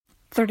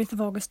30th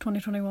of August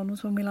 2021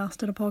 was when we last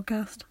did a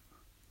podcast.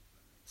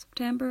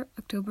 September,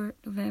 October,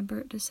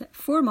 November, December.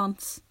 4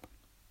 months.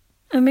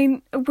 I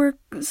mean, we're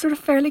sort of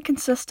fairly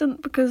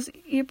consistent because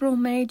April,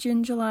 May,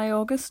 June, July,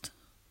 August.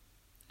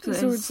 So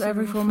it's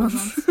every 4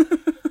 months.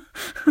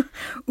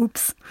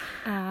 Oops.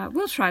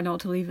 We'll try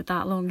not to leave it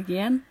that long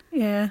again.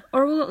 Yeah.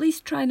 Or we'll at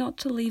least try not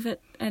to leave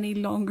it any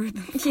longer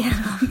than 4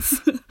 months.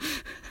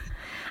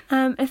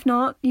 If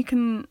not, you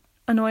can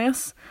annoy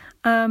us.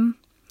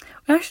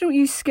 We actually don't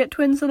use Skit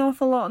Twins an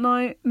awful lot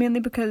now, mainly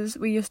because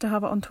we used to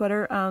have it on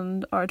Twitter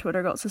and our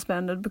Twitter got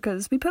suspended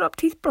because we put up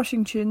teeth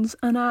brushing tunes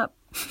and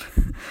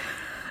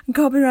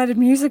copyrighted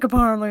music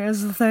apparently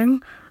is the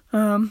thing.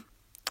 Oops.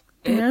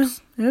 Yeah,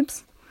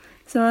 oops.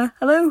 So,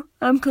 hello,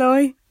 I'm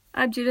Chloe.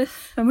 I'm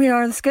Judith. And we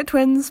are the Skit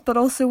Twins, but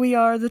also we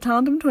are the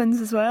Tandem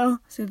Twins as well.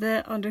 So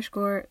the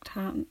underscore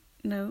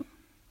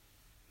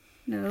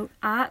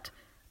at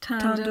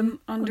tandem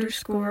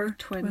underscore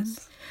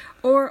twins.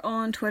 Or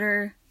on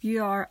Twitter,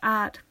 you are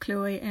at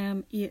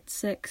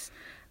ChloeM86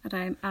 and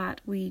I'm at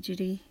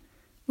WeeJudy.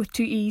 With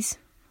 2 E's.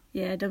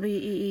 Yeah,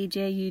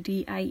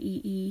 WeeJudiee.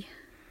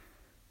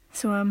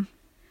 So,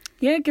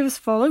 yeah, give us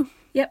a follow.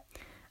 Yep.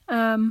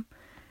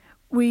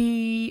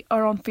 We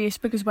are on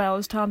Facebook as well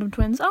as Tandem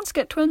Twins and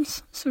Skit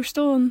Twins. So we're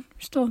still on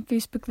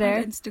Facebook there.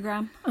 And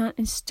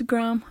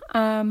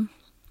Instagram.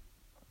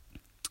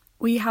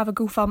 We have a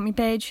GoFundMe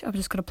page. I'm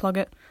just going to plug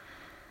it.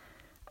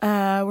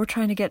 We're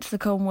trying to get to the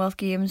Commonwealth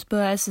Games,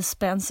 but it's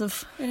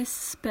expensive.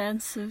 It's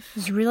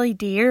really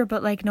dear,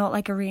 but like not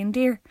like a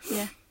reindeer.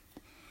 Yeah.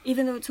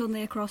 Even though it's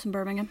only across in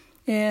Birmingham.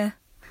 Yeah.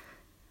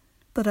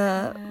 But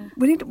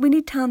we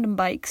need tandem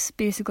bikes,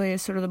 basically,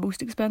 is sort of the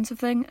most expensive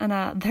thing,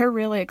 and they're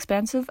really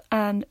expensive,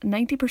 and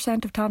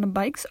 90% of tandem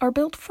bikes are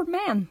built for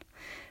men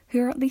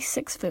who are at least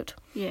 6 foot.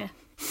 Yeah.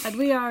 And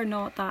we are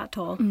not that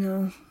tall.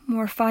 No.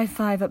 More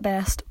 5'5" at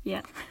best.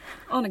 Yeah.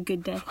 On a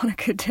good day.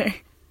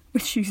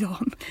 With shoes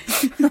on.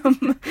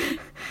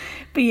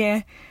 But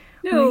yeah.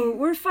 No,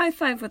 we're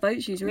 5'5"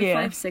 without shoes. We're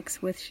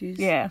 5'6" with shoes.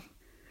 Yeah.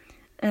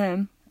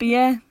 But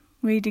yeah,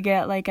 we need to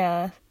get like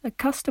a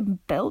custom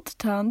built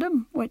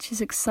tandem, which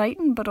is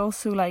exciting, but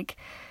also like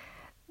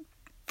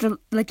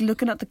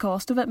looking at the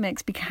cost of it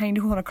makes me kind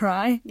of want to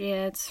cry.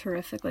 Yeah, it's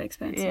horrifically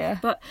expensive. Yeah.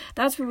 But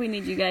that's where we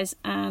need you guys,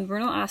 and we're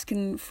not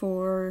asking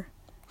for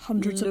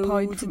hundreds of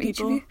pounds from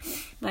each of you.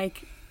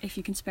 Like, if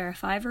you can spare a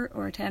 £5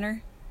 or a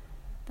 £10,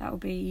 that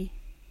would be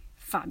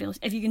fabulous.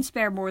 If you can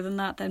spare more than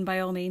that, then by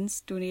all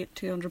means donate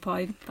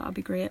 £200. That would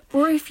be great.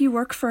 Or if you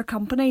work for a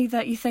company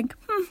that you think,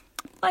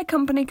 my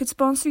company could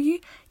sponsor you,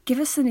 give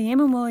us the name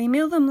and we'll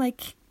email them.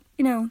 Like,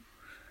 you know,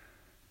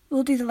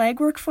 we'll do the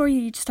legwork for you.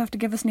 You just have to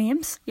give us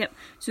names. Yep.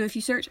 So if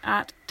you search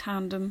at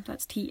Tandem,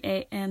 that's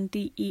TANDEM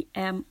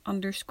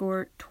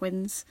 _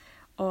 twins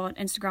on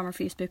Instagram or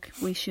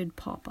Facebook, we should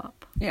pop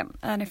up. Yeah.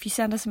 And if you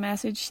send us a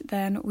message,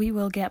 then we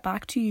will get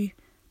back to you.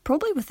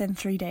 Probably within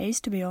 3 days,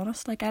 to be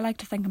honest. Like, I like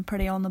to think I'm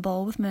pretty on the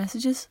ball with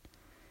messages.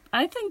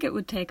 I think it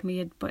would take me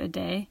about a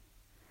day.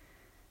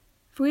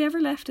 Have we ever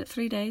left it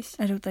 3 days?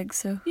 I don't think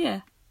so.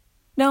 Yeah.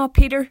 No,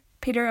 Peter,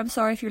 I'm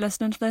sorry if you're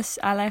listening to this.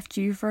 I left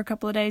you for a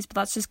couple of days, but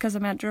that's just because I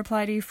meant to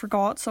reply to you,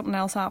 forgot, something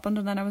else happened,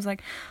 and then I was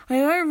like, I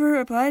never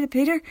replied to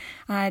Peter,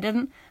 and I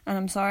didn't, and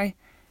I'm sorry,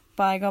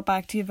 but I got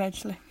back to you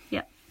eventually.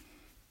 Yeah.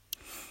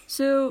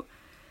 So,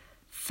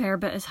 fair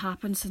bit has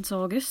happened since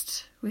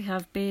August. We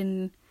have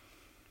been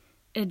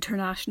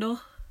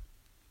international.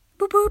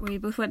 Boop, boop. We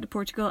both went to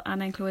Portugal,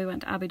 and then Chloe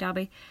went to Abu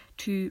Dhabi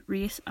to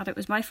race, and it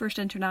was my first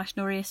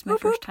international race, my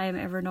first time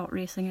ever not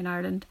racing in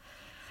Ireland,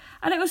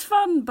 and it was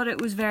fun, but it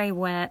was very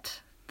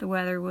wet. The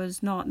weather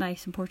was not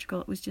nice in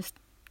Portugal. It was just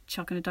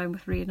chucking it down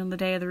with rain on the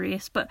day of the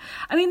race, but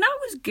I mean that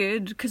was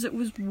good because it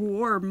was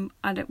warm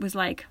and it was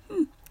like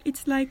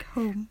it's like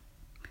home.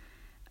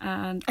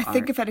 And I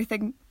think if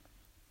anything,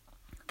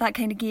 that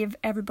kind of gave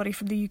everybody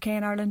from the UK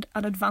and Ireland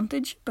an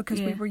advantage because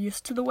we were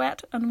used to the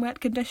wet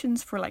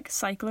conditions for like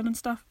cycling and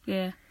stuff.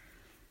 Yeah.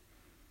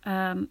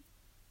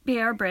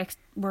 Our brakes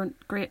weren't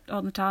great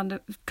on the tandem.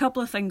 A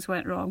couple of things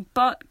went wrong,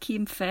 but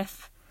came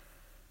 5th.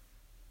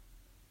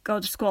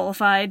 Got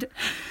disqualified.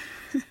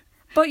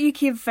 But you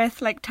came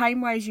 5th, like time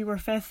wise you were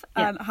 5th,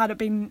 Yeah. and had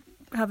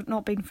it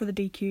not been for the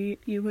DQ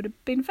you would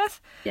have been 5th.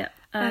 Yeah.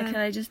 Can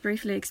I just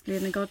briefly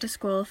explain? I got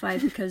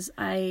disqualified because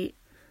I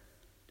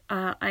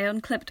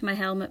unclipped my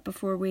helmet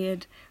before we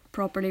had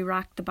properly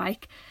racked the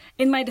bike.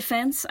 In my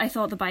defence, I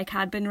thought the bike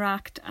had been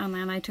racked, and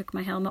then I took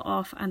my helmet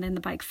off and then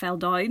the bike fell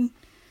down.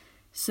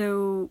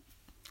 So,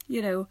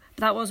 you know,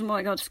 that wasn't what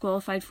I got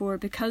disqualified for.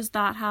 Because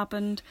that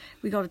happened,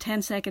 we got a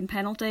 10-second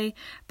penalty,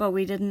 but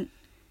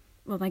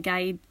my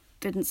guide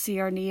didn't see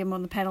our name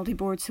on the penalty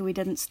board, so we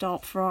didn't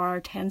stop for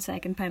our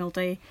 10-second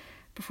penalty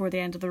before the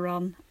end of the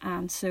run,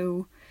 and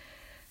so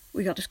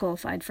we got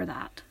disqualified for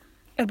that.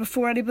 And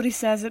before anybody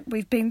says it,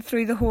 we've been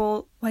through the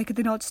whole, why could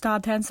they not just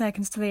add 10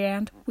 seconds to the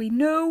end? We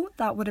know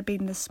that would have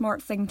been the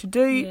smart thing to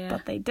do,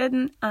 but they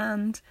didn't,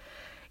 and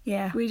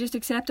yeah. We just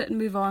accept it and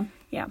move on.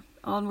 Yeah.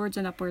 Onwards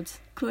and upwards.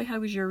 Chloe, how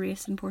was your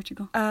race in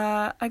Portugal?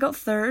 I got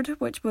 3rd,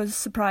 which was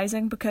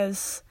surprising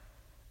because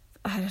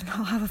I did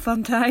not have a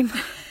fun time.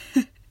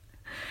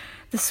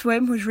 The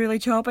swim was really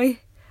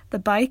choppy. The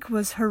bike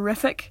was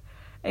horrific.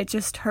 It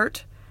just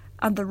hurt.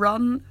 And the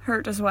run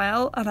hurt as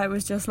well. And I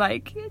was just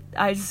like,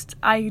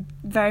 I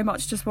very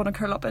much just want to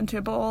curl up into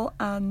a ball.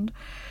 And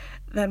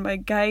then my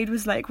guide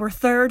was like, we're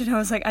third. And I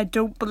was like, I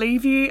don't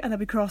believe you. And then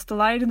we crossed the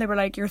line and they were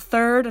like, you're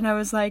third. And I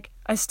was like,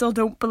 I still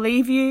don't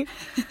believe you.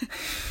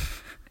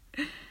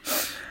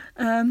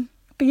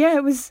 But yeah,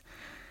 it was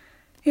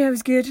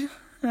good.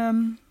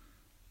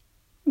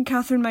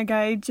 Catherine, my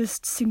guide,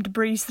 just seemed to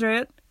breeze through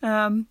it.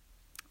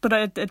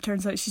 But it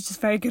turns out she's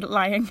just very good at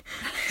lying.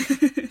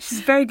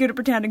 She's very good at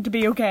pretending to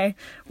be okay,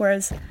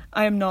 whereas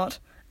I am not.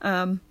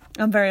 I'm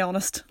very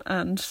honest,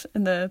 and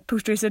in the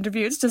post-race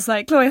interview it's just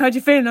like, Chloe, how do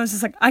you feel? And I was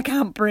just like, I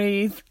can't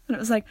breathe. And it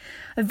was like,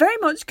 I very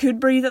much could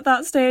breathe at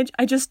that stage,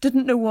 I just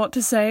didn't know what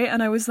to say,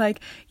 and I was like,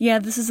 yeah,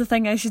 this is the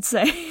thing I should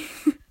say.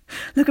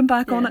 Looking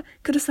back on it,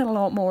 could have said a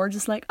lot more,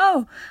 just like,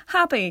 oh,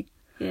 happy.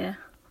 Yeah.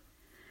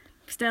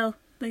 Still,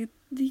 like,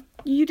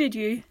 you did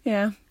you.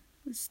 Yeah.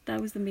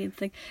 That was the main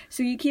thing.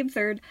 So you came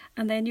third,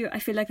 and then I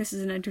feel like this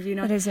is an interview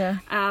now. It is, yeah.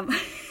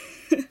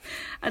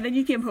 And then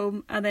you came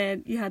home, and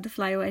then you had to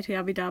fly away to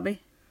Abu Dhabi.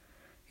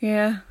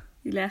 Yeah.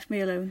 You left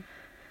me alone.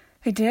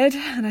 I did,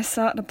 and I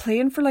sat in a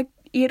plane for like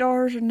 8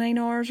 hours or 9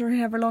 hours or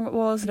however long it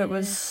was, and Yeah. it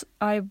was,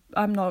 I'm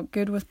not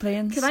good with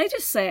planes. Can I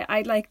just say,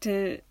 I'd like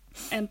to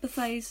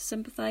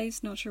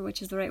sympathise, not sure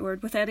which is the right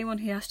word, with anyone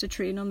who has to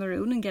train on their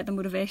own and get the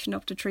motivation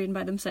up to train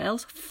by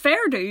themselves.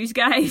 Fair dues,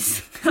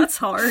 guys. That's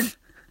hard.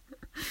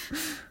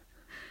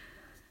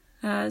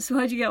 So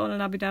how'd you get on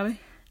in Abu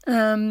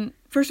Dhabi?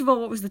 First of all,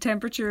 what was the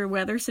temperature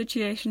weather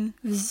situation?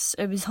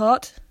 It was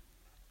hot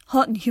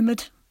and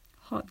humid.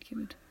 Hot and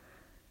humid.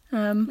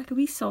 Um, Like a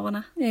wee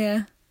sauna.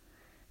 yeah,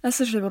 that's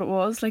literally what it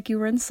was. Like, you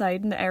were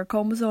inside and the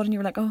aircon was on, and you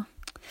were like, oh,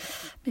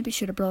 maybe I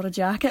should have brought a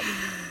jacket.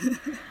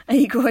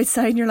 And you go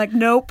outside and you're like,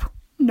 nope,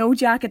 no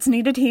jackets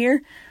needed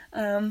here.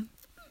 And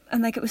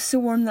like, it was so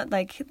warm that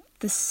like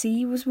the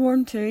sea was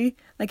warm too.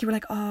 Like, you were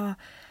like, oh.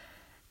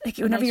 Like,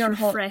 whenever Nice you're on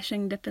holiday,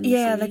 refreshing dip in the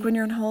yeah, sea. like when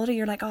you're on holiday,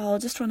 you're like, oh, I'll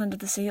just run into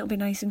the sea, it'll be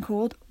nice and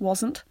cold.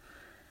 Wasn't.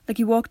 Like,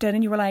 you walked in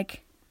and you were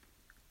like,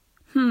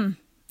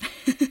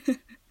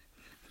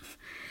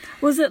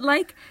 Was it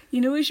like,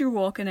 as you're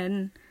walking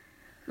in,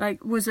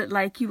 like, was it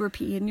like you were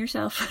peeing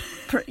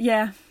yourself?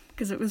 yeah,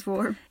 Because it was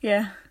warm.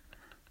 yeah.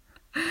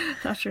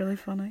 That's really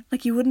funny.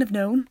 Like, you wouldn't have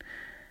known.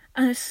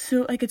 And it's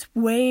so, like, it's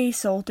way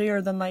saltier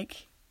than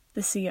like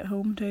the sea at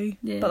home too.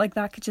 Yeah. But like,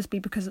 that could just be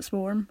because it's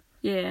warm.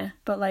 Yeah.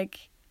 But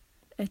like,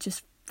 it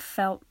just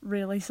felt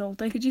really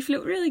salty. Could you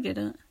float really good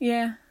in it?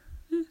 Yeah.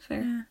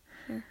 Fair.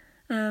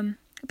 Yeah.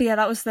 But yeah,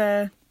 that was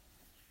what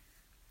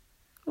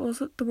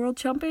was it? The World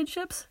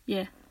Championships?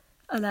 Yeah.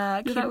 And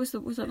No, was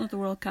that not the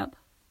World Cup?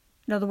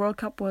 no, the World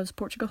Cup was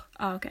Portugal.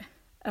 Oh, okay.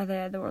 And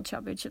then the World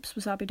Championships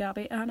was Abu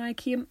Dhabi, and I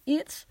came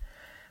 8th,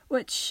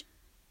 which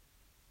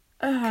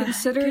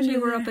Considering you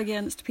were kinda- up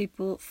against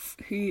people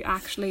who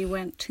actually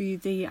went to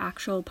the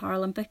actual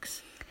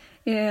Paralympics,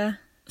 Yeah.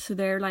 so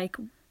they're like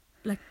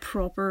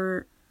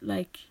proper,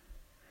 like,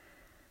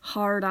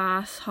 hard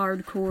ass,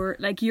 hardcore.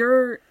 Like,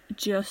 you're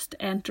just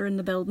entering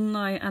the building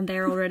now, and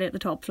they're already at the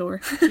top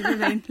floor. Do you know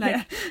what I mean?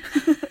 Like,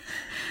 Yeah.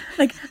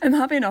 Like, I'm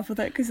happy enough with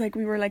it, because like,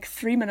 we were like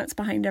 3 minutes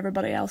behind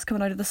everybody else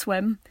coming out of the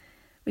swim.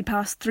 We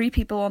passed 3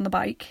 people on the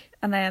bike,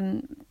 and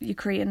then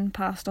Ukraine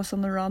passed us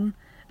on the run,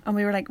 and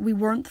we were like, we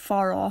weren't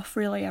far off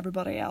really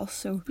everybody else.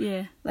 So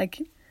yeah.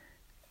 like,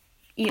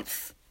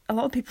 8th, a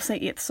lot of people say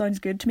 8th sounds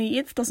good to me.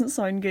 8th doesn't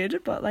sound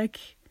good, but like,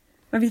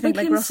 maybe you think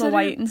But like Russell consider-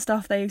 White and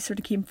stuff, they sort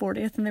of came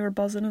 40th and they were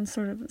buzzing, and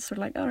sort of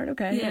like, alright,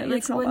 okay, Yeah,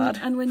 it's not when, bad.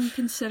 And when you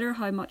consider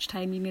how much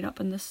time you made up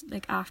in this,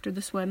 like, after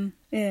the swim,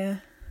 Yeah.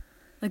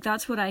 like,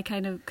 that's what I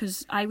kind of,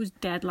 because I was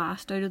dead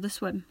last out of the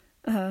swim.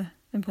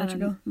 In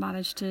Portugal. And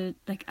managed to,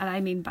 like, and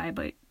I mean by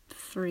about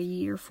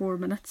 3 or 4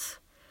 minutes.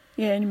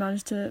 Yeah, and you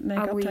managed to make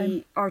up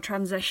time. Our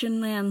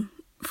transition then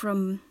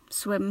from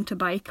swim to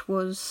bike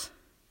was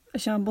A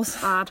shambles.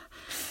 bad.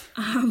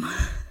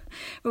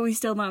 But we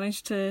still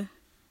managed to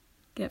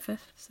get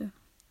 5th, so.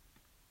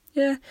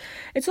 Yeah,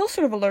 it's all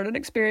sort of a learning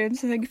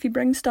experience. I think if you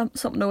bring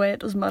something away, it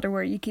doesn't matter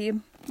where you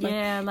came. Like,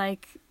 Yeah,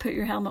 like, put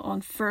your helmet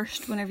on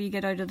first whenever you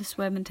get out of the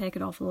swim, and take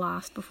it off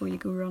last before you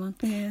go running.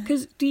 yeah.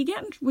 Because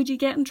would you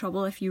get in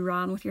trouble if you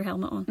ran with your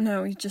helmet on?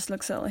 No, you just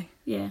look silly.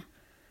 Yeah.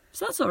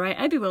 So that's alright.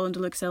 I'd be willing to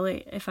look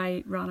silly if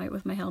I ran out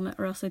with my helmet,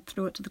 or else I'd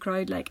throw it to the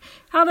crowd like,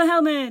 have a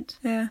helmet!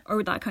 Yeah. Or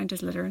would that count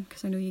as littering?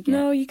 Because I know you get...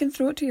 No, you can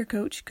throw it to your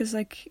coach, because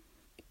like,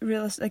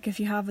 like if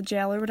you have a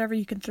gel or whatever,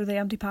 you can throw the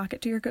empty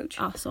packet to your coach.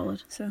 Ah,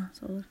 solid. So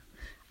Solid.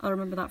 I'll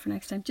remember that for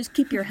next time. Just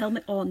keep your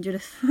helmet on,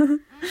 Judith.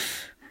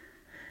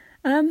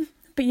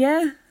 but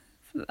yeah,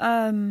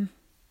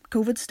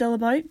 COVID's still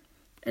about.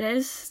 It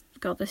is.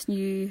 Got this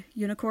new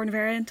unicorn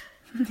variant.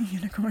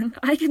 Unicorn.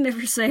 I can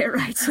never say it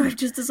right, so I've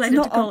just It's decided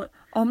not to call it...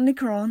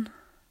 Omicron,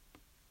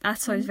 That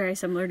sounds very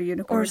similar to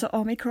unicorn. or is it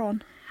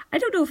Omicron? I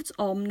don't know if it's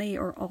Omni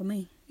or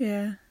Omi.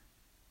 Yeah,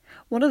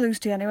 one of those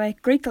two anyway.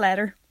 Greek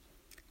letter.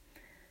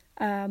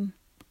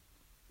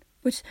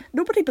 Which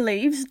nobody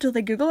believes until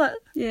they Google it.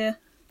 Yeah.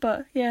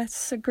 But yeah,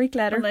 it's a Greek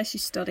letter. Unless you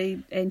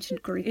study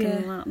ancient Greek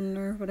and Latin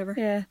or whatever.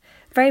 Yeah,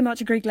 very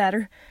much a Greek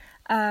letter.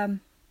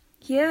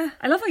 Yeah.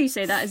 I love how you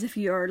say that as if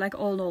you're like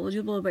all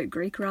knowledgeable about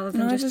Greek rather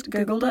than I just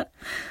googled it.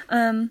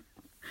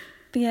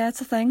 But yeah,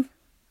 it's a thing.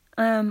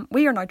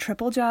 We are now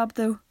triple jabbed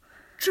though.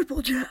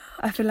 Triple jab.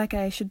 I feel like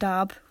I should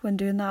dab when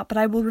doing that, but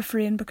I will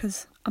refrain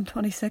because I'm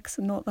 26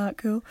 and not that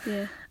cool.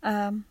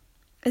 Yeah.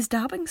 Is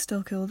dabbing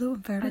still cool though,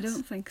 in fairness? I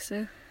don't think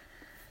so.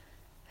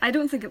 I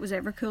don't think it was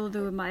ever cool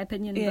though, in my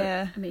opinion.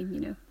 Yeah. But, I mean,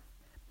 you know.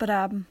 But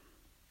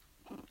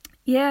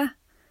yeah.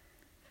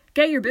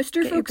 Get your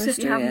booster, Get your folks, if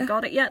booster, you haven't yeah.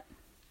 got it yet.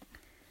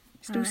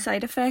 There's no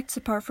side effects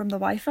apart from the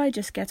Wi-Fi,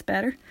 just gets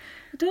better.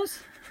 It does.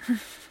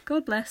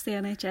 God bless the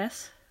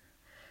NHS.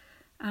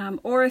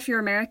 Or if you're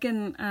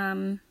American,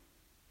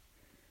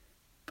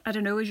 I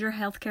don't know, is your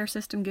healthcare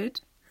system good?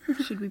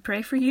 Should we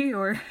pray for you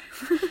or...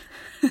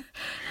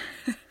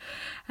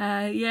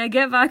 yeah,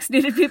 get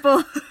vaccinated,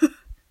 people.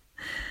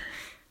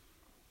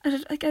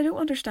 I don't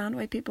understand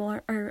why people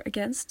are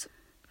against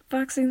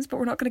vaccines, but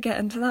we're not going to get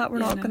into that. We're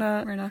not going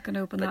to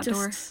open that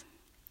door.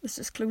 Let's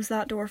just close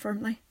that door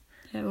firmly.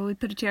 Yeah, well, we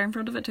put a chair in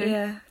front of it too.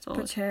 Yeah,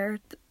 put a chair,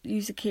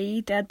 use a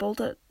key,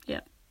 deadbolt it. Yeah.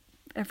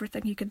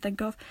 Everything you can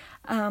think of.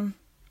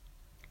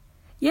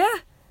 Yeah,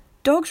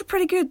 dogs are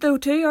pretty good though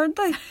too, aren't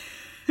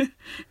they?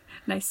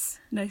 Nice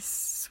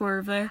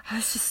swerve there. I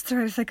was just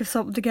trying to think of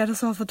something to get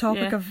us off the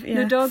topic of...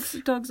 Yeah. No,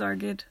 dogs are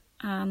good.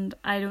 And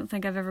I don't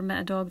think I've ever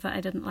met a dog that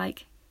I didn't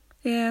like.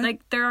 Yeah.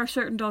 Like, there are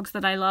certain dogs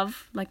that I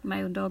love, like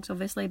my own dogs,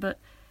 obviously, but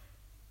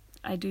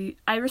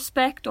I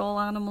respect all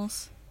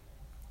animals.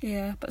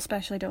 Yeah, but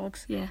especially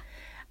dogs. Yeah.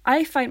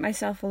 I find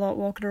myself a lot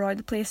walking around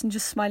the place and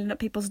just smiling at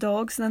people's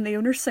dogs, and then the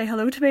owners say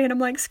hello to me, and I'm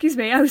like, excuse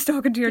me, I was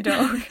talking to your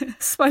dog.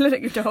 Smiling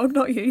at your dog,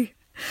 not you.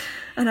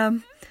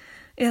 And,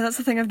 yeah, that's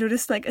the thing I've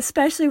noticed, like,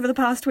 especially over the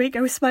past week,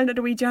 I was smiling at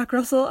a wee Jack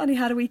Russell, and he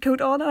had a wee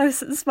coat on, and I was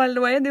sitting smiling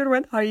away, and the owner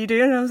went, how are you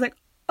doing? And I was like,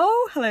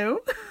 oh, hello.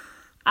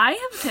 I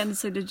have a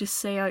tendency to just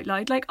say out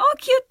loud, like, oh,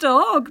 cute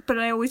dog, but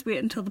I always wait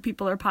until the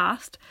people are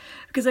past,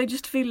 because I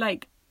just feel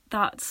like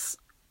that's...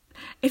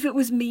 If it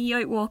was me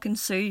out walking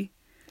Sue,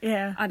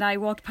 yeah, and I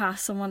walked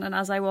past someone, and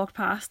as I walked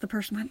past, the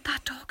person went,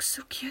 that dog's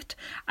so cute,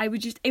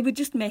 it would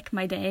just make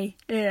my day.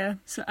 Yeah.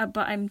 So,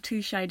 but I'm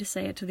too shy to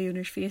say it to the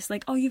owner's face,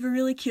 like, oh, you have a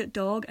really cute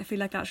dog. I feel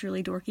like that's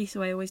really dorky,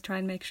 so I always try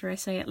and make sure I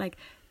say it, like,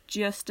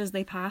 just as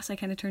they pass, I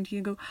kind of turn to you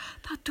and go,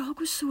 that dog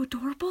was so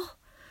adorable.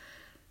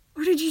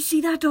 Or did you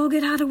see that dog?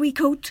 It had a wee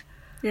coat.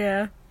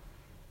 Yeah.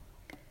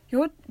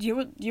 You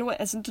know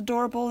what isn't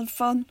adorable and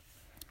fun?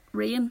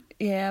 Rain.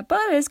 Yeah,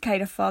 but it is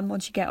kind of fun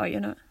once you get out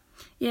in it.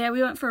 Yeah,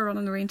 we went for a run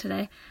in the rain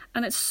today,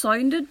 and it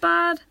sounded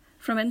bad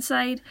from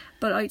inside,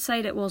 but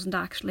outside it wasn't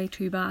actually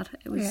too bad.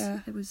 It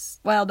was.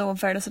 Well, no, in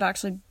fairness, it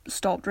actually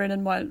stopped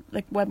raining when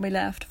we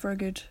left for a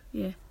good,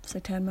 say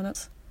 10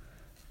 minutes,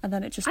 and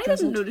then it just. I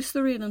didn't notice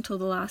the rain until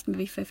the last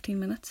maybe 15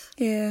 minutes.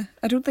 Yeah,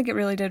 I don't think it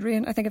really did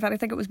rain. I think if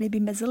anything, it was maybe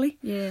mizzly.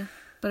 Yeah,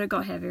 but it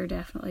got heavier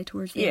definitely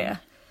towards the end.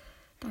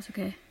 That's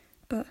okay.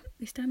 But at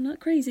least I'm not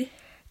crazy.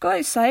 Go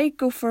outside,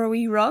 go for a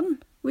wee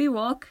run. We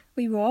walk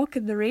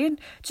in the rain.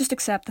 Just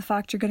accept the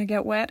fact you're going to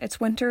get wet. It's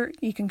winter.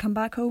 You can come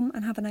back home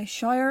and have a nice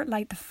shower,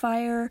 light the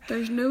fire.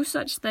 There's no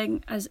such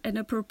thing as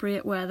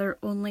inappropriate weather,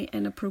 only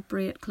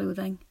inappropriate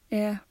clothing.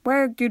 Yeah.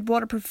 Wear good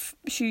waterproof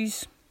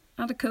shoes.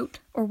 And a coat.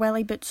 Or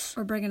welly boots.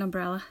 Or bring an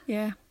umbrella.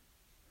 Yeah.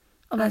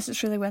 Unless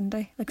it's really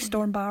windy, like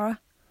Storm Barra.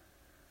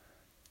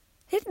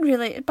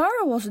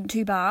 Barra wasn't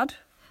too bad.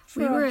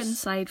 We were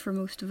inside for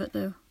most of it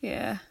though.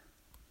 Yeah.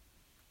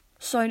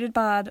 Sounded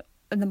bad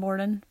in the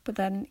morning, but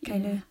then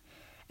kind of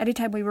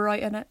anytime we were out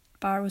in it,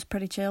 Barra was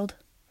pretty chilled.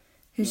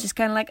 He was just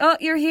kind of like, oh,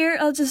 you're here,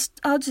 I'll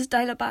just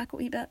dial it back a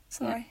wee bit,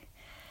 sorry. Yeah.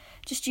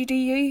 Just you do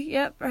you,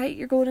 yep, right,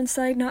 you're going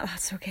inside now,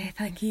 that's okay,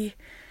 thank you.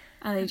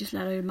 And they just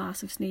let out a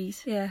massive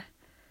sneeze. Yeah.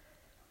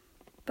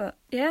 But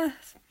yeah,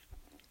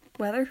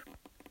 weather,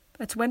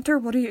 it's winter,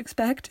 what do you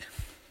expect?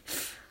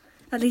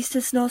 At least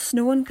it's not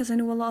snowing, because I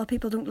know a lot of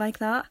people don't like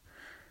that.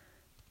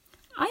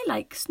 I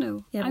like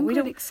snow. Yeah, I'm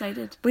quite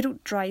excited. We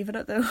don't drive in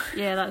it though.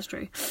 Yeah, that's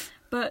true.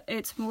 But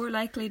it's more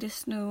likely to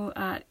snow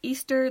at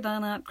Easter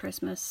than at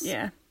Christmas.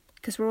 Yeah,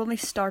 because we're only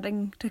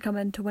starting to come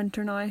into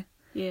winter now.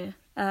 Yeah.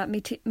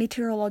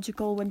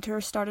 Meteorological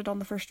winter started on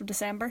the 1st of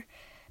December.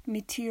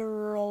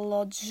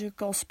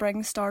 Meteorological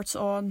spring starts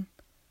on,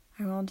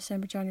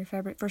 December, January,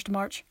 February, 1st of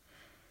March.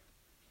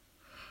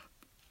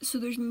 So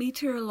there's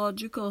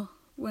meteorological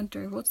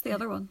winter. What's the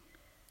other one?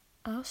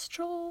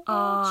 Astrological.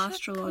 Oh,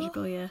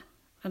 astrological, yeah.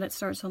 And it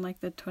starts on like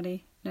the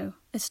 20. No,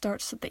 it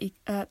starts at the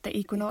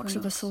equinox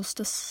or the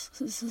solstice.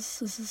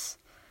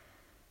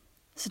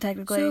 So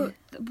technically, so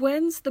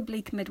when's the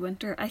bleak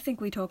midwinter? I think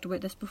we talked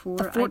about this before.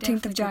 The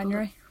 14th of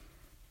January.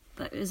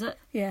 That is it.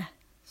 Yeah,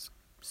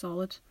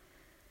 solid.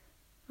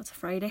 That's a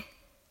Friday.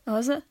 Oh,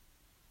 is it?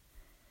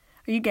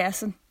 Are you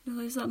guessing? No,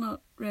 is that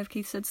not Rev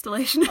Keith's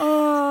installation?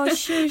 Oh,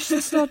 shush,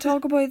 let's not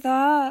talk about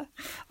that.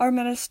 Our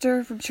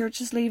minister from church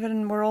is leaving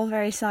and we're all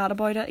very sad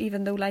about it,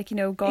 even though, like, you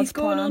know, God's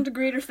plan. He's going on to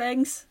greater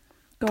things.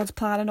 God's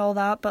plan and all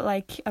that, but,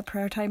 like, at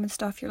prayer time and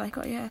stuff, you're like,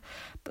 oh, yeah,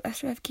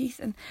 bless Rev Keith.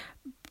 And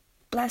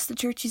bless the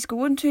church he's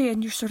going to,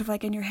 and you're sort of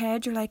like in your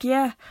head, you're like,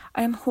 yeah,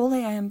 I am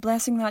holy, I am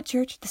blessing that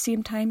church. At the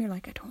same time, you're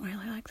like, I don't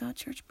really like that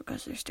church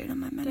because they're stealing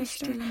my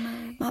minister, They're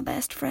stealing my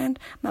best friend,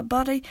 my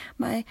buddy,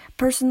 my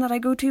person that I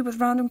go to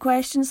with random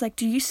questions. Like,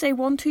 do you say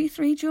 1, 2,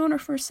 3 John or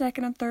 1st,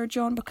 2nd and 3rd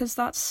John? Because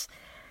that's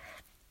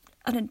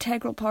an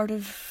integral part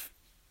of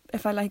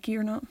if I like you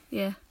or not.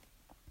 Yeah.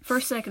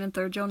 1st, 2nd and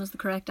 3rd John is the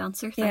correct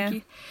answer. Thank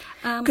you.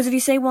 Because if you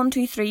say 1,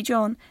 2, 3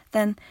 John,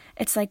 then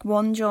it's like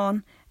 1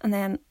 John, and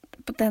then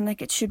but then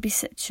like it should be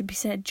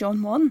said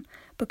John 1,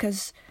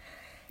 because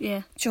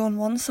John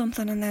 1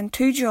 something, and then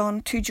 2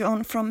 John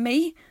from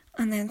me,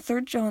 and then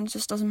 3rd John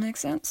just doesn't make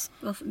sense.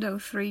 Well, no,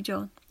 3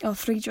 John. Oh,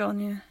 3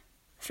 John, yeah.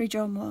 3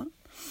 John what?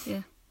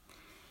 Yeah.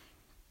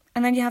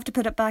 And then you have to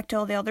put it back to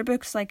all the other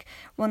books, like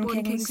 1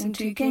 Kings and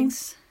 2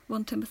 Kings.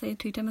 1 Timothy and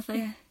 2 Timothy.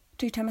 Yeah.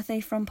 2 Timothy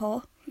from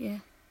Paul. Yeah.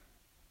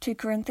 2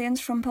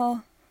 Corinthians from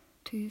Paul.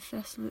 2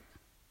 Thessalonians.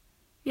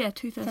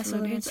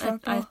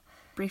 I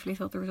briefly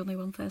thought there was only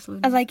 1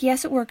 Thessalonians. And like,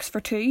 yes, it works for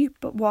 2,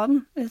 but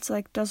 1, it's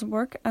like, doesn't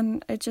work,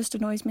 and it just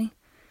annoys me.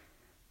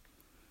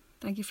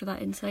 Thank you for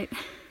that insight.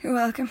 You're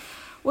welcome.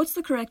 What's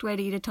the correct way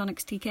to eat a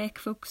Tunnocks tea cake,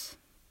 folks?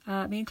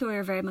 Me and Chloe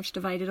are very much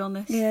divided on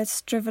this. Yeah,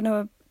 it's driven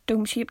a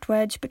dome-shaped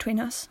wedge between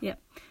us. Yeah.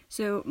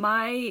 So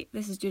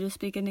this is Judith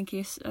speaking in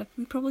case,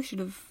 we probably should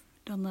have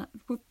done that.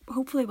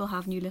 Hopefully we'll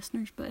have new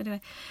listeners, but anyway.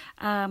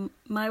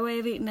 My way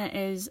of eating it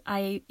is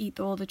I eat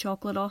all the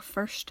chocolate off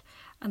first,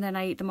 and then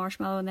I eat the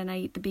marshmallow, and then I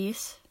eat the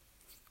base.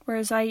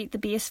 Whereas I eat the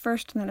base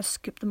first, and then I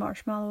scoop the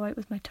marshmallow out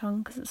with my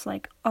tongue, because it's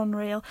like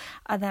unreal,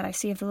 and then I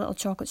save the little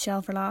chocolate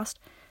shell for last.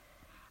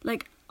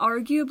 Like,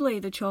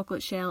 arguably the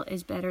chocolate shell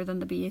is better than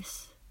the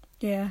base.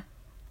 Yeah.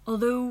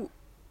 Although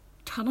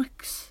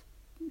Tunnocks,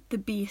 the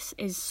base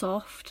is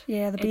soft.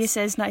 Yeah, the base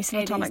is nice in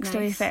the Tunnocks, nice. to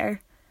be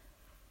fair.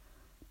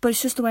 But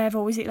it's just the way I've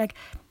always eaten. Like,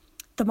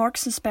 the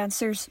Marks and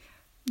Spencers,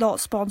 not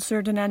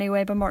sponsored in any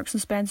way by Marks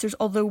and Spencers,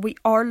 although we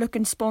are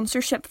looking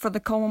sponsorship for the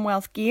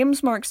Commonwealth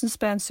Games, Marks and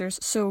Spencers,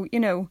 so,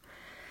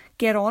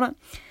 get on it.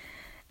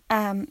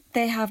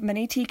 They have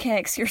mini tea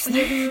cakes.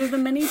 The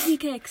mini tea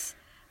cakes.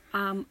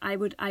 I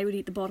would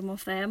eat the bottom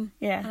of them.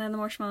 Yeah. And then the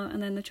marshmallow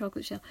and then the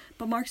chocolate shell.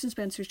 But Marks and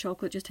Spencer's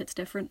chocolate just hits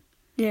different.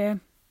 Yeah.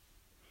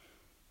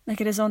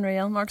 Like, it is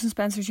unreal. Marks and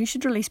Spencers, you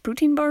should release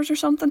protein bars or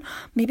something.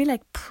 Maybe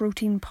like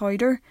protein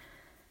powder.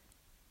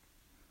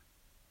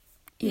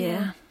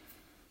 Yeah.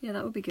 Yeah,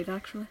 that would be good,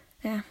 actually.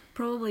 Yeah.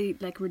 Probably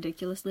like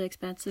ridiculously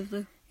expensive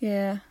though.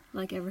 Yeah.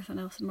 Like everything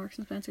else in Marks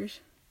and Spencer's.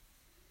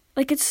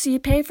 Like, it's, you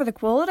pay for the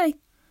quality.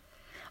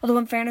 Although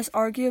in fairness,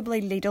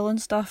 arguably Lidl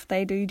and stuff,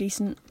 they do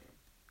decent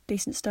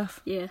stuff.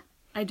 Yeah,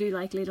 I do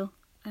like Lidl.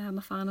 I'm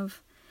a fan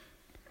of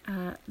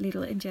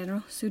Lidl in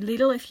general. So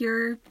Lidl, if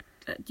you'd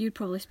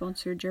probably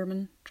sponsor a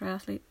German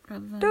triathlete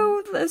rather than...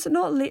 No, is it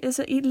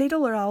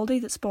Lidl or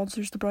Aldi that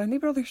sponsors the Brownlee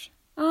brothers?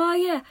 Oh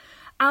yeah,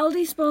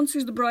 Aldi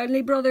sponsors the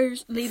Brownlee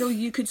brothers. Lidl,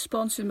 you could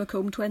sponsor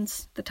Macomb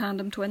twins, the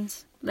tandem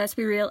twins. Let's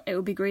be real, it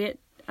would be great.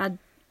 A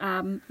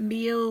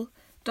male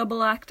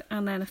double act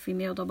and then a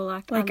female double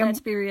act. Like, and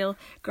let's be real,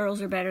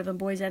 girls are better than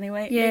boys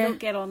anyway. Yeah. Lidl,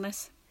 get on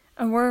this.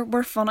 And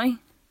we're funny.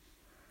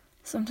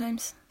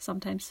 Sometimes.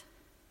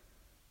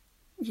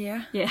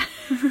 Yeah. Yeah.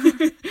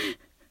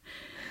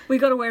 We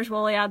got a Where's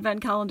Wally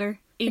advent calendar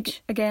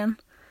each. Again.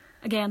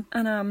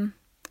 And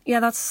yeah,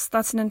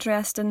 that's an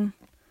interesting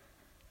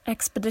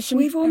expedition.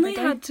 We've only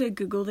had to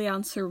Google the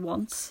answer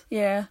once.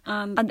 Yeah.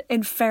 And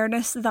in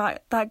fairness,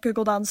 that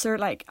Googled answer,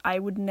 like, I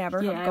would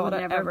never have got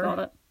it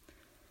ever.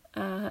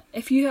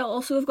 If you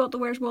also have got the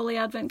Where's Wally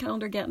advent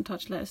calendar, get in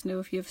touch, let us know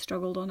if you've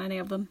struggled on any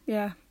of them.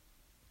 Yeah.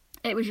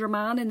 It was your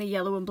man in the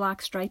yellow and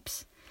black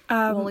stripes.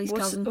 Wally's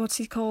cousin. What's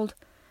he called?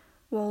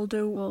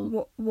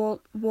 Waldo.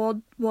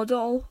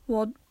 Wadlaw.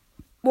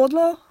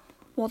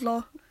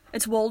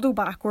 It's Waldo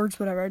backwards,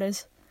 whatever it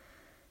is.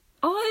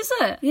 Oh, is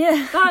it?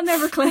 Yeah. That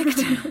never clicked.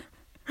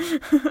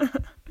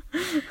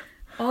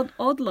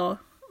 Oddlaw.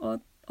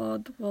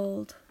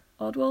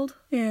 Oddwald?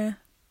 Yeah.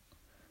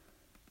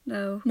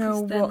 No.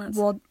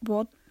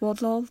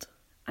 Wadlald.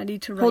 I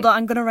need to write... Hold on,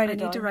 I'm going to write it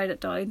down. I need to write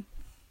it down.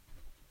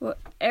 Well,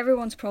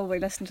 everyone's probably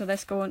listening to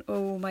this going,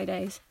 oh my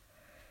days.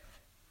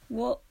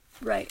 What?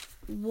 Right.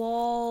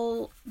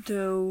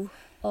 Waldo.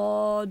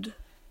 Oddlaw.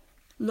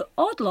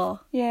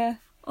 Yeah.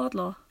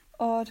 Oddlaw.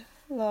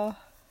 Oddlaw.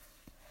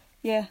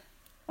 Yeah.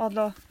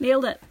 Oddlaw.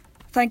 Nailed it.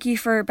 Thank you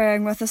for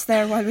bearing with us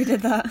there while we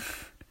did that.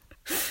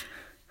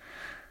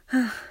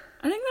 I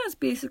think that's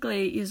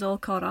basically you's all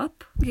caught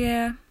up.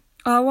 Yeah.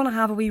 I want to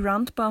have a wee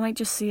rant, but I might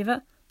just save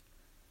it.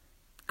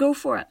 Go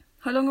for it.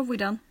 How long have we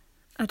done?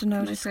 I don't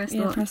know. Press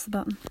the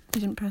button. You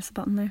didn't press the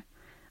button there.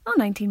 Oh,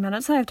 19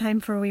 minutes. I have time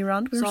for a wee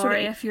rant.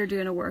 Sorry if you're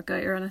doing a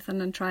workout or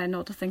anything and trying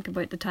not to think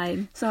about the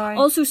time. Sorry.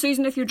 Also,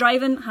 Susan, if you're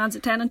driving, hands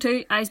at 10 and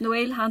 2, eyes on the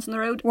wheel, hands on the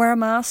road. Wear a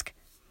mask.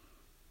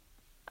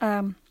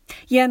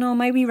 Yeah, no,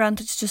 my wee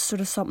rant, it's just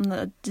sort of something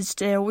that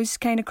just always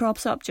kind of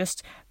crops up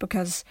just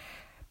because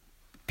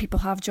people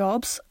have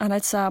jobs, and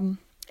it's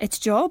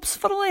jobs,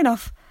 funnily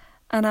enough.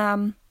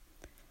 And,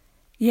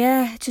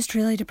 yeah, it just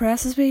really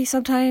depresses me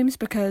sometimes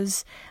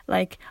because,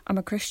 like, I'm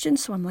a Christian,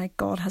 so I'm like,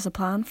 God has a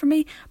plan for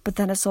me. But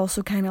then it's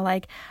also kind of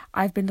like,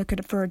 I've been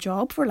looking for a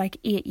job for like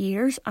 8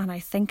 years, and I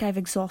think I've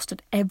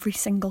exhausted every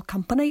single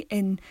company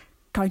in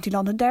County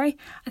Londonderry.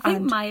 I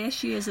think my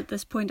issue is at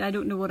this point, I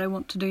don't know what I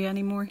want to do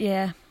anymore.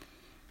 Yeah.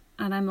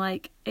 And I'm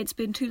like, it's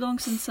been too long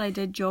since I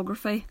did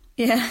geography.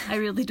 Yeah. I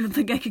really don't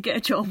think I could get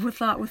a job with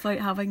that without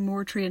having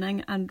more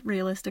training. And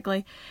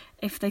realistically,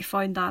 if they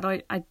found that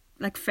out, I'd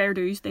like fair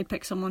dues, they'd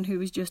pick someone who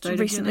was just out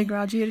recently of uni.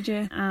 graduated,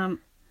 yeah.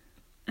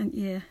 And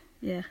yeah.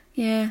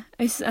 Yeah,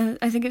 I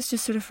think it's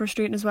just sort of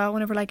frustrating as well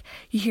whenever like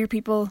you hear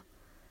people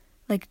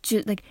like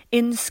like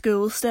in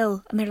school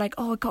still, and they're like,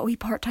 oh, I got a wee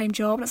part-time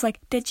job, and it's like,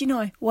 did you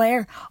know?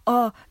 Where?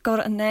 Oh, got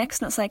it in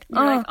Next, and it's like,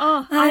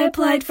 I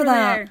applied for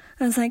that. there.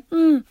 And it's like,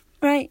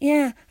 right,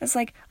 yeah. It's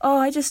like, oh,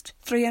 I just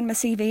threw in my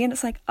CV, and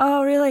it's like,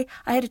 oh, really?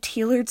 I had a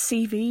tailored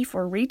CV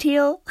for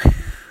retail.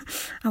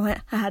 I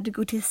had to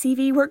go to a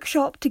CV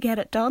workshop to get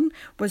it done.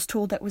 Was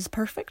told it was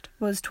perfect.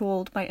 Was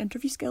told my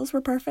interview skills were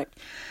perfect.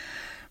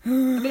 I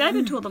mean, I've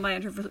been told that my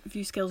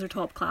interview skills are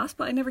top class,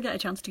 but I never get a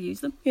chance to use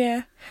them.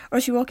 Yeah. Or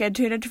you walk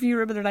into an interview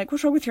room and they're like,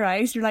 what's wrong with your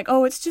eyes? You're like,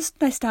 oh, it's just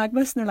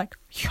nystagmus. And they're like,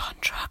 you on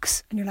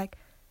drugs? And you're like,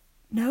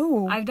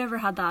 no. I've never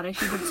had that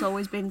issue, but it's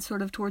always been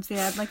sort of towards the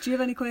end. Like, do you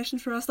have any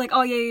questions for us? Like,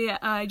 oh, yeah.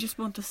 I just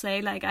want to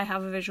say, like, I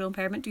have a visual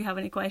impairment. Do you have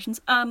any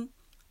questions?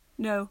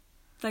 No.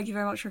 Thank you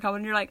very much for coming.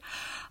 And you're like,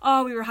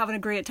 oh, we were having a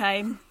great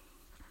time.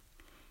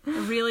 A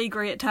really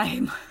great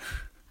time.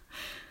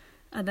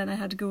 And then I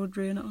had to go and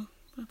ruin it all.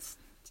 It's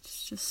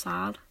just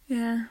sad.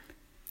 Yeah.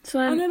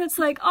 And then it's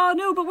like, oh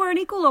no, but we're an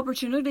equal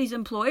opportunities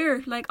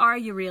employer. Like, are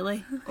you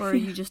really? Or are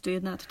you just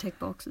doing that to tick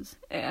boxes?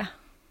 Yeah.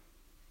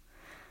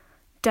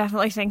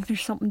 Definitely think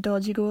there's something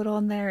dodgy going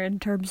on there in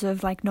terms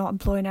of like not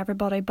employing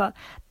everybody, but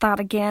that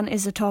again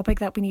is a topic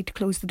that we need to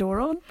close the door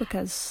on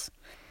because...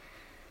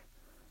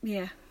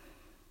 Yeah.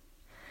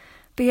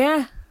 But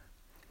yeah.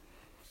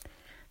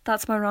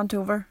 That's my rant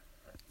over.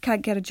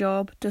 Can't get a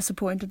job.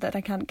 Disappointed that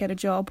I can't get a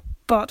job.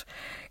 But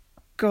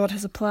God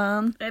has a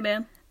plan.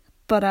 Amen.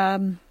 But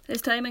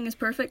his timing is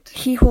perfect.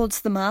 He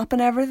holds the map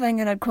and everything,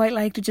 and I'd quite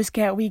like to just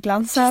get a wee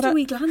glance at it. Just a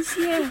wee glance,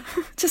 yeah.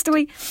 Just a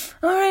wee.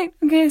 Alright,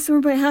 okay, so we're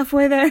about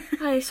halfway there.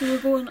 Aye, so we're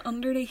going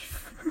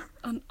underneath,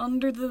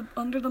 under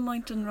the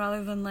mountain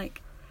rather than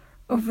like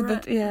over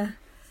it. Yeah.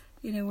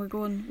 You know, we're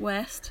going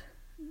west,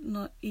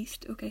 not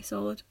east. Okay,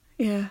 solid.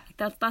 Yeah.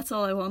 That's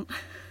all I want.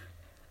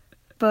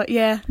 But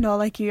yeah, no,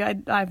 like you, I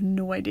have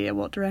no idea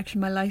what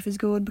direction my life is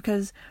going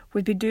because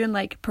we'd be doing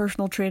like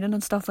personal training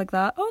and stuff like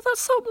that. Oh,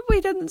 that's something we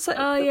didn't say.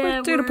 Oh yeah,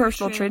 we're doing a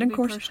personal training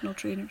course. Personal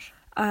trainers.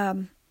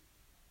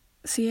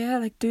 So yeah,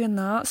 like doing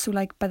that. So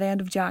like by the end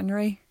of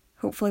January,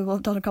 hopefully we'll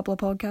have done a couple of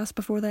podcasts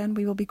before then.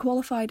 We will be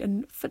qualified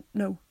in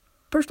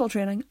personal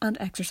training and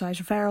exercise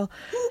referral.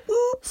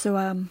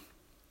 So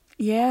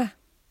yeah,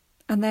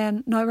 and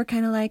then now we're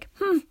kind of like,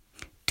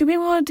 do we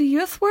want to do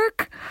youth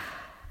work?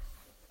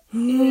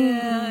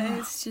 Yeah,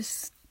 it's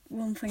just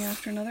one thing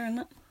after another, isn't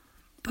it?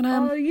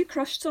 But you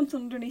crushed something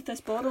underneath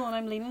this bottle and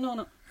I'm leaning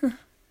on it. I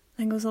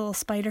think it was a little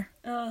spider.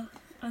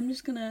 I'm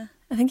just gonna...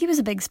 I think he was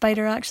a big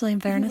spider actually, in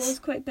fairness. He was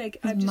quite big.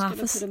 He's I'm just massive.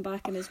 gonna put him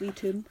back in his wee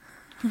tomb.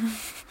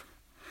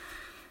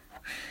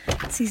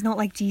 So he's not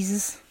like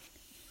Jesus.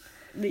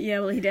 But yeah,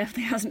 well, he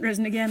definitely hasn't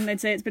risen again.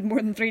 I'd say it's been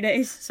more than 3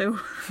 days, so...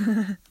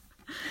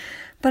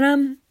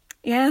 But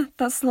yeah,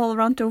 that's a little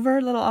rant over,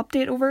 a little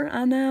update over,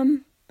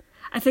 and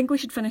I think we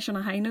should finish on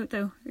a high note,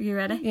 though. Are you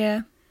ready?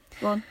 Yeah.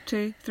 1,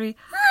 2, 3.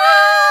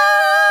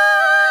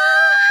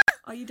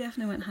 Oh, you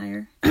definitely went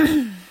higher.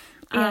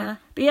 Yeah.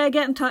 But yeah,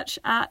 get in touch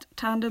at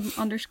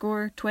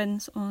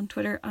tandem_twins on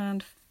Twitter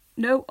and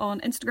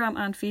on Instagram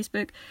and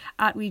Facebook,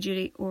 at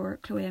WeJudy or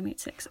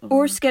ChloeM86.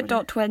 Or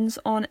skit.twins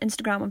on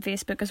Instagram and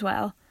Facebook as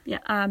well.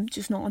 Yeah.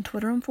 Just not on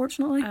Twitter,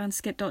 unfortunately. And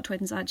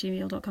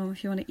skit.twins@gmail.com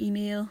if you want to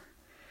email.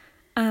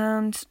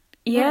 And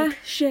yeah. Like,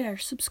 share,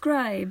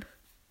 subscribe.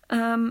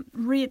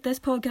 Rate this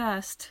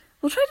podcast.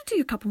 We'll try to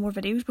do a couple more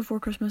videos before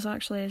Christmas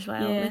actually as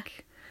well. Yeah.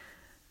 Like,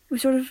 we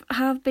sort of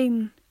have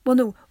been... Well,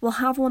 no, we'll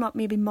have one up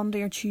maybe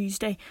Monday or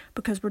Tuesday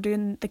because we're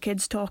doing the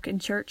kids' talk in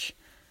church.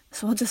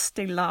 So I'll just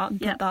steal that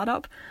and put that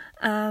up.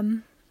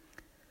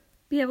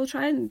 Yeah, we'll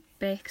try and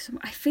bake some...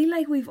 I feel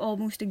like we've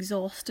almost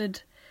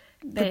exhausted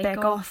the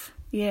Bake Off.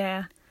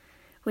 Yeah.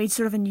 We had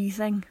sort of a new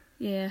thing.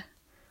 Yeah.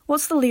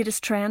 What's the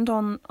latest trend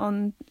on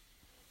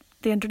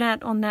the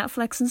internet, on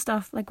Netflix and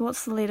stuff? Like,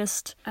 what's the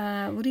latest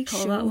what do you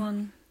call that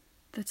one?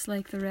 That's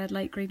like the red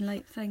light, green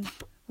light thing.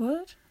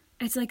 What?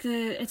 It's like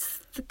is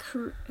it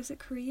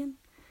Korean?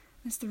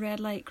 It's the red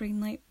light, green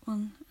light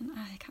one. And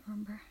I can't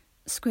remember.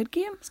 Squid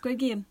Game? Squid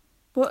Game.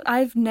 What?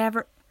 I've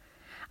never...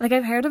 Like,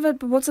 I've heard of it,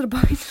 but what's it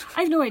about?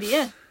 I have no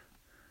idea.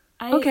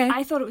 Okay.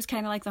 I thought it was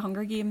kind of like the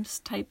Hunger Games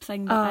type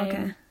thing, but I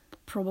am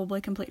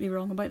probably completely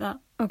wrong about that.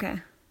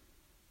 Okay.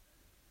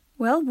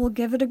 Well, we'll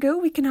give it a go.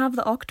 We can have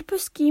the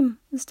octopus game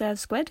instead of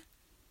squid.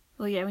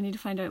 Well, yeah, we need to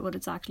find out what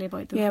it's actually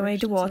about. Though, Yeah, we first, need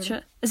to and watch sort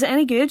of- it. Is it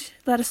any good?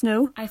 Let us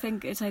know. I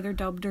think it's either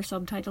dubbed or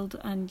subtitled,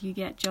 and you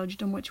get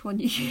judged on which one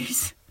you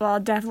use. Well, I'll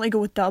definitely go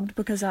with dubbed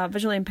because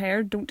visually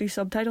impaired don't do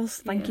subtitles.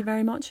 Thank Yeah. you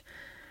very much.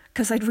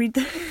 Because I'd read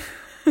the...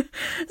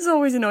 This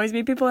always annoys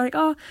me. People are like,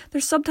 oh,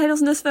 there's subtitles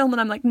in this film.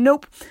 And I'm like,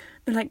 nope.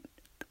 They're like,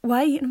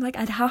 why? And I'm like,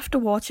 I'd have to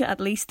watch it at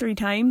least 3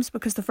 times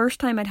because the first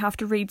time I'd have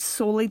to read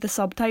solely the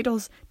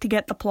subtitles to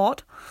get the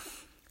plot.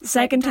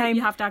 Second time...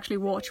 you have to actually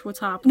watch what's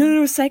happening.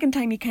 No, second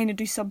time you kind of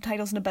do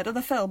subtitles in a bit of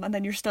the film and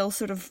then you're still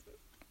sort of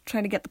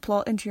trying to get the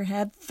plot into your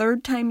head.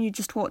 Third time you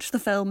just watch the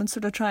film and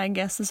sort of try and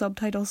guess the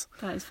subtitles.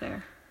 That is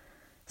fair.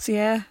 So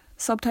yeah,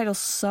 subtitles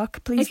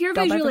suck. Please If you're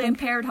dub visually everything.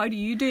 impaired, how do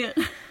you do it?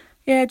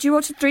 Yeah, do you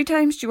watch it 3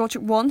 times? Do you watch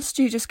it once?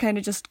 Do you just kind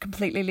of just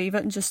completely leave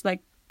it and just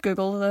like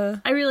Google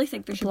the... I really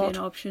think there should be plot.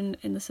 an option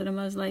in the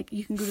cinemas, like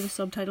you can go to the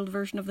subtitled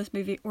version of this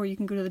movie or you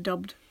can go to the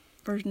dubbed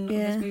version of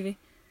Yeah. this movie.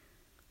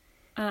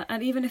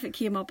 And even if it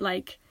came up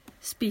like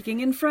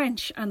speaking in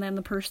French and then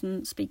the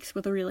person speaks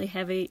with a really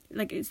heavy,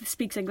 like it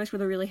speaks English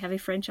with a really heavy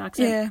French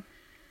accent. Yeah.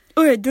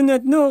 Oh, I do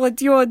not know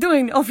what you are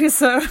doing,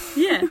 officer.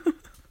 Yeah.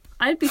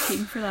 I'd be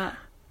keen for that.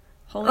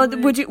 Oh,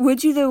 Hollywood.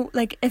 would you though,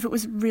 like if it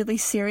was really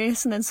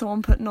serious and then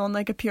someone putting on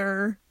like a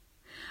pure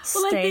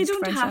Well, like they staged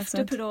don't French have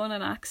accent? to put on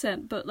an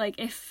accent, but like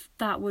if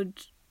that would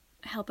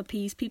help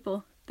appease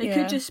people, they Yeah.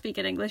 could just speak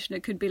in English and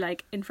it could be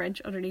like in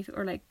French underneath,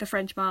 or like the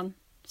French man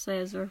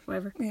says or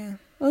whatever. Yeah.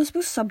 Well, I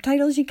suppose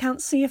subtitles you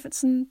can't see if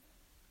it's in...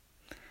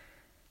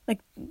 Like,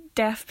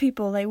 deaf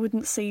people, they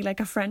wouldn't see, like,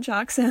 a French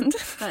accent.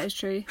 That is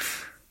true.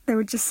 They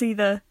would just see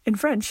the... in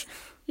French.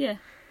 Yeah.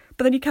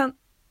 But then you can't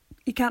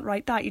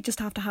write that. You just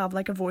have to have,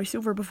 like, a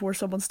voiceover before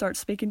someone starts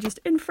speaking just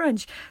in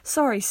French.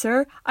 Sorry,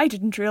 sir, I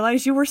didn't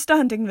realise you were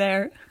standing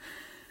there.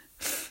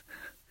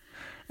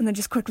 And then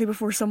just quickly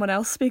before someone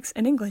else speaks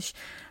in English.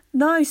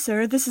 Now,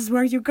 sir, this is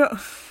where you go.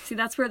 See,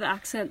 that's where the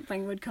accent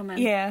thing would come in.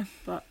 Yeah.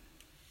 But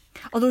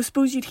Although I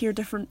suppose you'd hear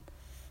different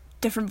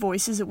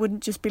voices. It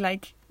wouldn't just be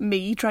like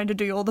me trying to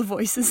do all the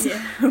voices.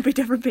 Yeah. It would be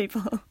different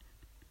people.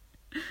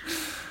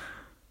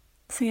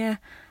 So yeah,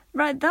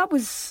 right.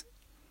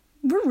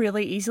 We're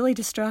really easily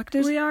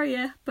distracted. we are,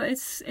 yeah. But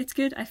it's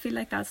good. I feel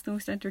like that's the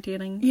most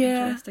entertaining,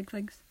 Yeah. interesting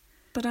things.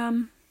 But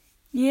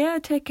yeah.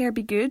 Take care.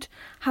 Be good.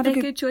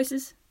 Make good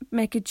choices.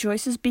 Make good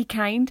choices. Be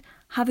kind.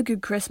 Have a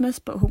good Christmas.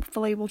 But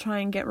hopefully we'll try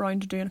and get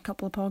round to doing a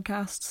couple of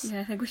podcasts.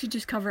 Yeah, I think we should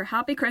just cover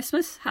Happy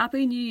Christmas,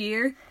 Happy New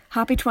Year,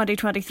 Happy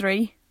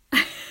 2023.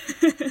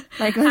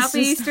 Like let's Happy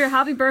just- Easter,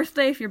 Happy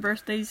Birthday if your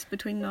birthday's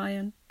between now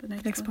and the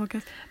next one.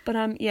 podcast.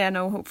 But yeah,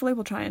 no. Hopefully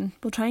we'll try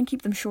and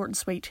keep them short and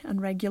sweet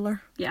and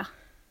regular. Yeah.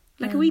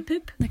 Like a wee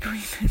poop. Like a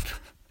wee bit.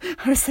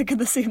 I was thinking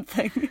the same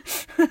thing.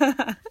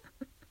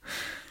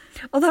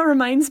 Oh, that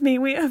reminds me.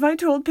 Have I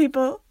told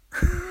people?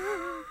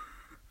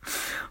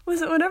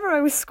 Was it whenever I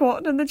was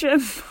squatting in the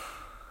gym?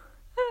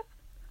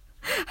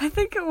 I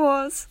think it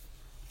was.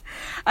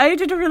 I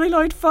did a really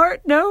loud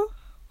fart. No,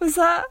 was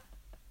that?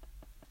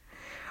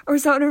 Or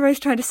was that whenever I was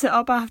trying to sit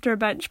up after a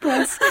bench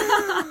press?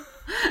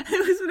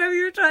 It was whenever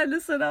you were trying to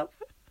sit up.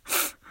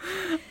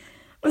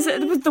 Was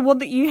it the one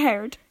that you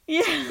heard?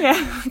 Yeah.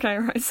 Yeah, okay,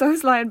 right. So I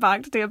was lying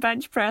back to do a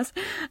bench press,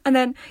 and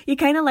then you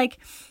kind of like,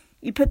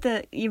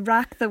 you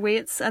rack the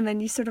weights, and then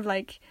you sort of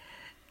like,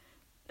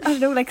 I don't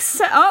know, like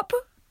sit up,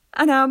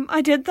 and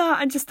I did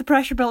that, and just the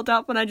pressure built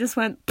up, and I just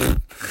went,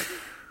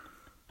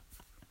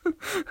 and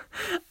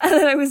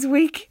then I was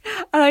weak,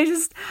 and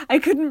I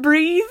couldn't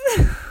breathe.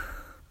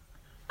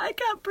 I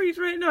can't breathe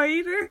right now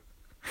either.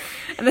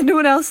 And then no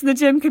one else in the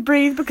gym could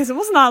breathe because it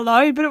wasn't that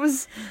loud, but it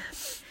was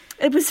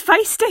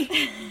feisty.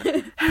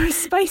 It was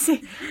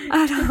spicy.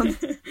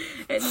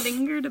 It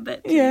lingered a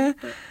bit too, Yeah.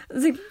 but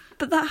It's like,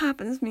 but that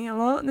happens to me a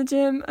lot in the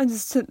gym.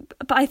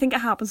 But I think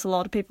it happens to a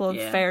lot of people in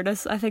Yeah.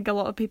 fairness. I think a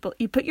lot of people,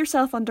 you put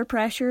yourself under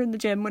pressure in the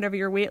gym whenever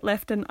you're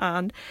weightlifting,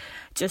 and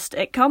just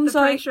it comes the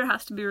out. pressure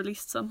has to be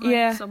released somehow,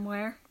 Yeah.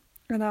 somewhere.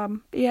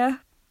 And yeah.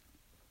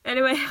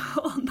 Anyway,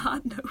 on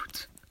that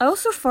note, I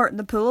also fart in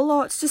the pool a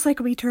lot. It's just like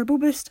a wee turbo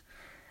boost.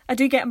 I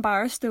do get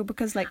embarrassed though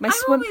because like I'm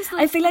always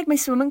like- I feel like my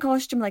swimming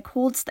costume like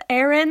holds the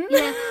air in.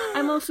 yeah,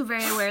 I'm also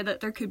very aware that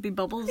there could be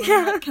bubbles. And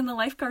Yeah. like, can the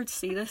lifeguards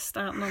see this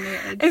standing on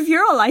the edge? If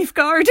you're a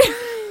lifeguard,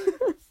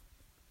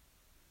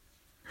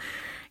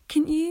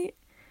 can you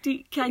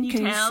Can you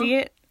tell? see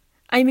it?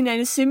 I mean, I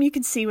assume you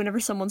can see whenever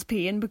someone's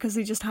peeing because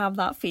they just have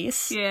that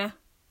face. Yeah.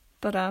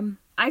 But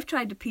I've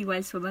tried to pee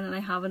while swimming and I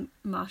haven't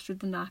mastered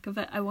the knack of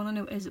it. I want to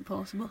know, is it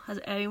possible? Has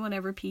anyone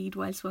ever peed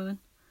while swimming?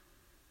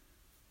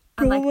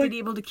 And like Probably. been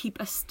able to keep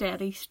a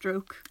steady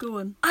stroke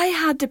going? I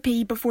had to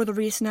pee before the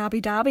race in Abu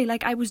Dhabi.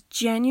 Like I was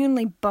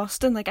genuinely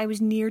busting. Like I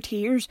was near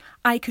tears.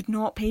 I could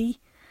not pee.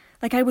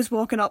 Like I was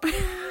walking up.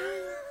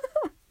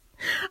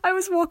 I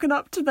was walking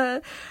up to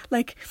the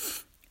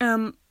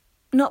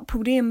not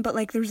podium, but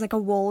like there's like a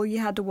wall you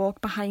had to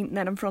walk behind and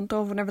then in front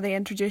of whenever they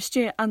introduced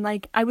you, and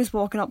like I was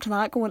walking up to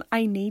that going,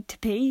 I need to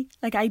pee,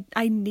 like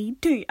I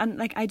need to, and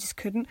like I just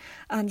couldn't,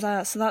 and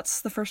so that's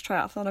the first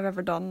triathlon I've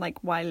ever done like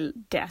while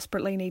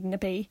desperately needing to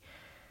pee,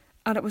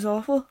 and it was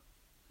awful.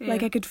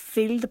 Like, I could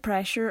feel the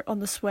pressure on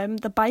the swim.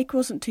 The bike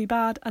wasn't too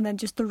bad, and then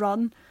just the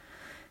run.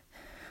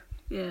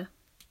 Yeah.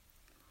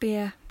 But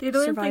yeah, The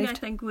only survived. thing I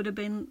think would have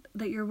been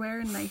that you're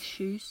wearing nice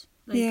shoes.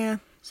 Like, Yeah.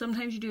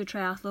 sometimes you do a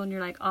triathlon, you're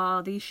like,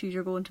 oh, these shoes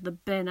are going to the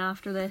bin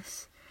after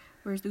this.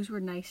 Whereas those were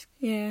nice,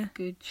 Yeah.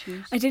 good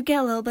shoes. I did get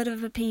a little bit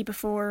of a pee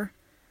before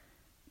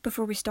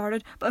we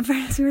started, but in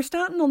fairness, we were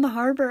standing on the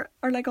harbour,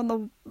 or like on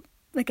the,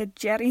 like a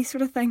jetty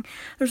sort of thing.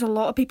 There's a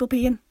lot of people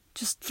peeing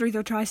just through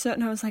their tri-suit,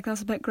 and I was like,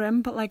 that's a bit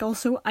grim, but like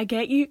also, I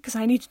get you, because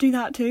I need to do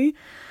that too,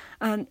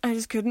 and I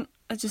just couldn't.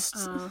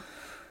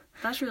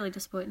 That's really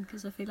disappointing,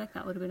 because I feel like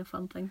that would have been a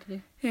fun thing to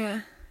do.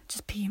 Yeah,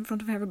 just pee in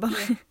front of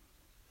everybody.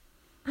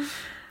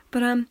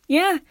 But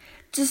yeah,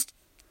 just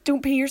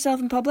don't pee yourself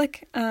in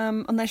public,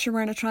 unless you're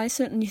wearing a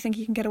tri-suit and you think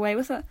you can get away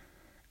with it.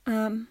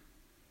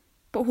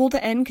 But hold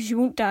it in, because you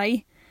won't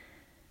die.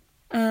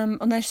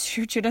 Unless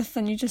you're Judith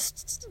and you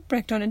just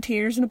break down in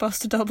tears in a bus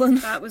to Dublin.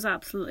 That was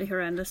absolutely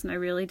horrendous, and I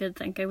really did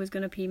think I was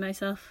going to pee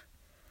myself.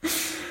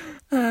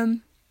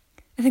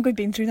 I think we've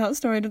been through that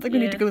story. I don't think we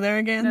need to go there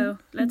again. No,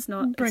 let's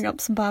not. Bring up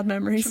some bad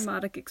memories.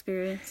 Traumatic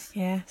experience.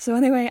 Yeah. So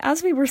anyway,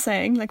 as we were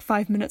saying like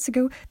 5 minutes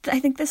ago,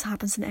 I think this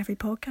happens in every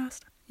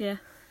podcast. Yeah.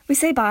 We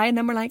say bye and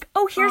then we're like,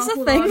 oh, here's the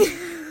hold thing.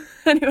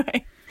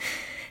 Anyway,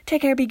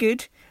 take care, be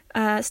good,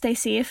 stay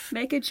safe,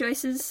 Make good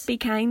choices. be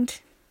kind,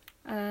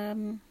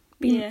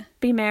 Yeah.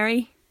 be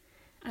merry.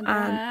 And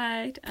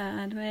white,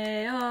 and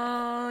may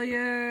all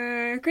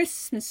your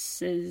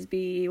Christmases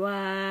be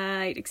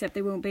white. Except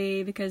they won't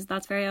be, because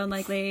that's very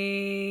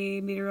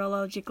unlikely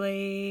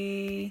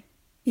meteorologically.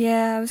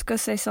 Yeah, I was going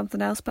to say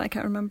something else, but I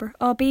can't remember.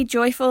 Oh, be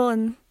joyful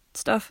and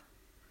stuff.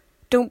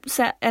 Don't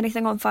set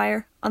anything on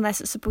fire unless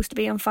it's supposed to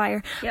be on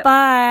fire. Yep.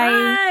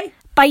 Bye.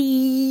 Bye.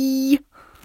 Bye.